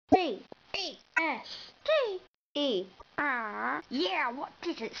Vester. Yeah, what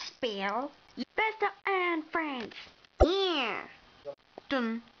does it spell? Vester and Friends. Yeah.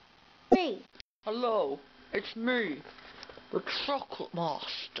 Dun. Me. Hello, it's me, the Chocolate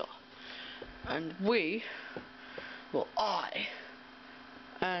Master. And I,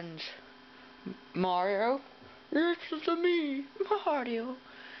 and Mario, this is me, Mario.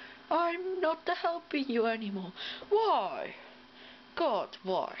 I'm not helping you anymore. Why? God,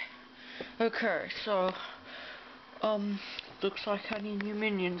 why? Okay, so, looks like I need new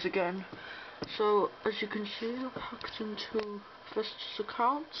minions again. So, as you can see, I've hacked into Vester's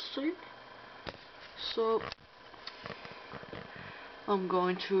account, see? So, I'm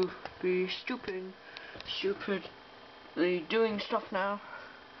going to be stupidly doing stuff now.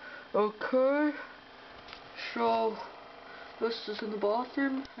 Okay, so, Vester's in the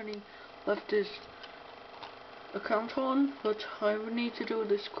bathroom, and he left his account on, but I need to do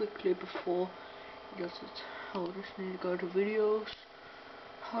this quickly before he does it. I just need to go to videos.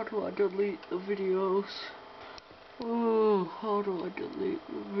 How do I delete the videos? Oh, how do I delete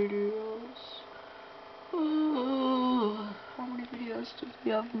the videos? Oh, how many videos do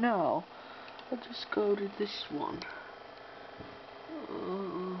we have now? I'll just go to this one.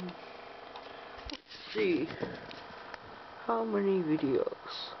 Let's see. How many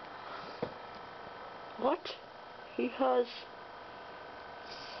videos? What? He has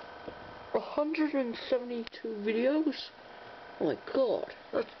 172 videos? Oh my god,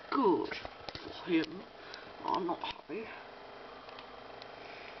 that's good for him. I'm not happy.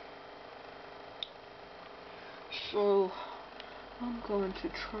 So, I'm going to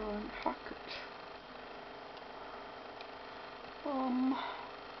try and hack it.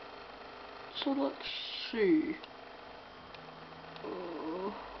 So let's see.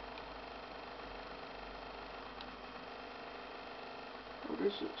 What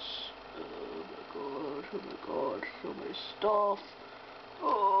is this? Oh my god, so many stuff.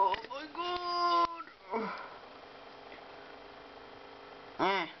 Oh my god!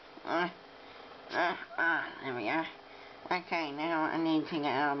 There we are. Okay, now I need to get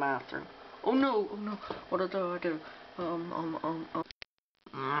out of the bathroom. Oh no, what do I do? There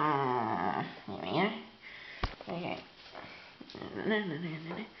we are. Okay.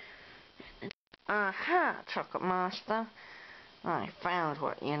 Aha, Chocolate Master. I found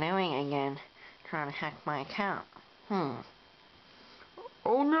what you're doing again. Trying to hack my account. Oh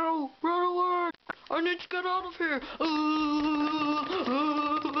no, run away! I need to get out of here!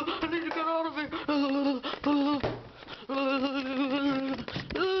 I need to get out of here!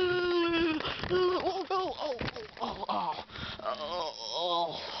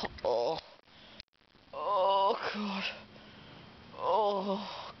 Oh god. Oh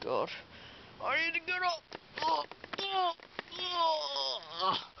god. I need to get up!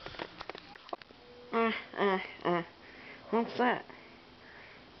 What's that?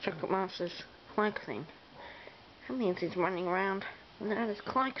 Chocolate Master's cloak thing. That means he's running around without his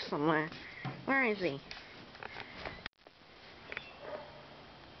cloak somewhere. Where is he?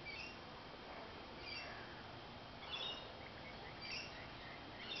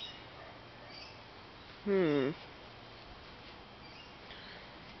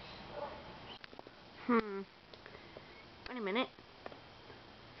 Wait a minute.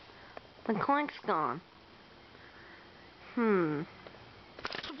 The cloak's gone.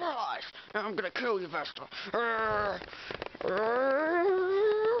 Surprise! I'm gonna kill you, Vester.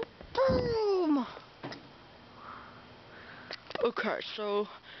 Boom! Okay, so,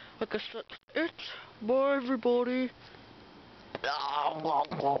 I guess that's it. Bye, everybody.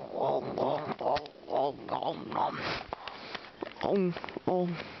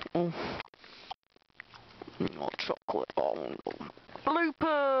 Not chocolate.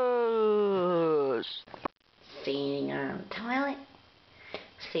 Bloopers! Sitting on the toilet.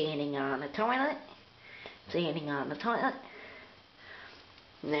 Sitting on the toilet. Sitting on the toilet.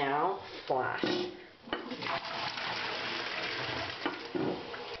 Now, flash.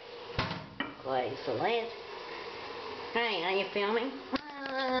 Close the lid. Hey, are you filming?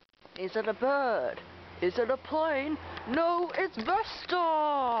 Is it a bird? Is it a plane? No, it's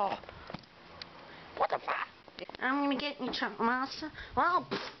Vester! What the fuck? I'm gonna get you, Chocolate Master. Well,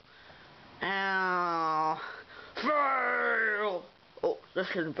 ow. Fail! Oh, this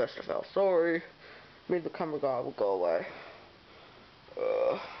isn't Vester fail. Sorry. Maybe the camera guy will go away.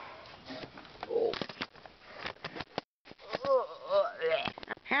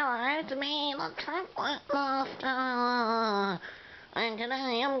 Hello, it's me, the Chocolate Master. And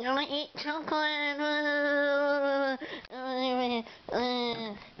today I'm gonna eat chocolate.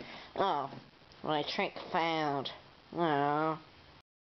 Oh, my trick failed. Oh.